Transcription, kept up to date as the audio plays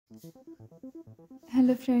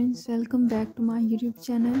Hello friends, welcome back to my YouTube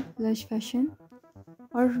channel Lush Fashion.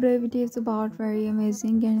 Our today video is about very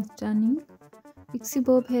amazing and stunning pixie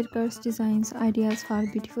bob haircuts, designs, ideas for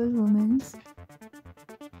beautiful women.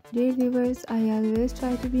 Dear viewers, I always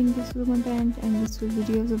try to bring useful content and useful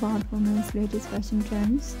videos about women's latest fashion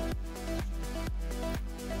trends.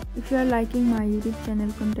 If you are liking my YouTube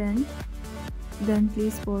channel content, then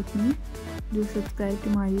please support me. Do subscribe to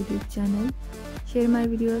my YouTube channel, share my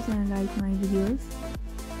videos and like my videos.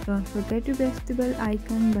 Don't forget to press the bell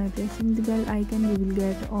icon. By pressing the bell icon, you will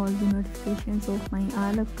get all the notifications of my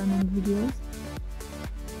all upcoming videos.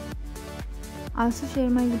 Also share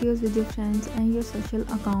my videos with your friends and your social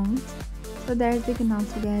accounts so that they can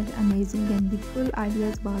also get amazing and beautiful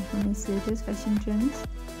ideas about women's latest fashion trends.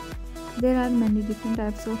 There are many different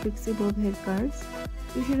types of pixie bob haircuts.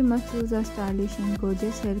 You should must choose a stylish and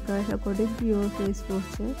gorgeous haircut according to your face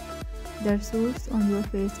posture that suits on your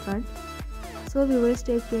face cut. So viewers,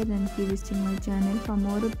 take care and keep visiting my channel for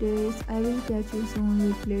more updates. I will catch you soon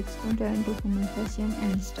with latest content of women fashion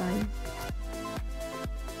and style.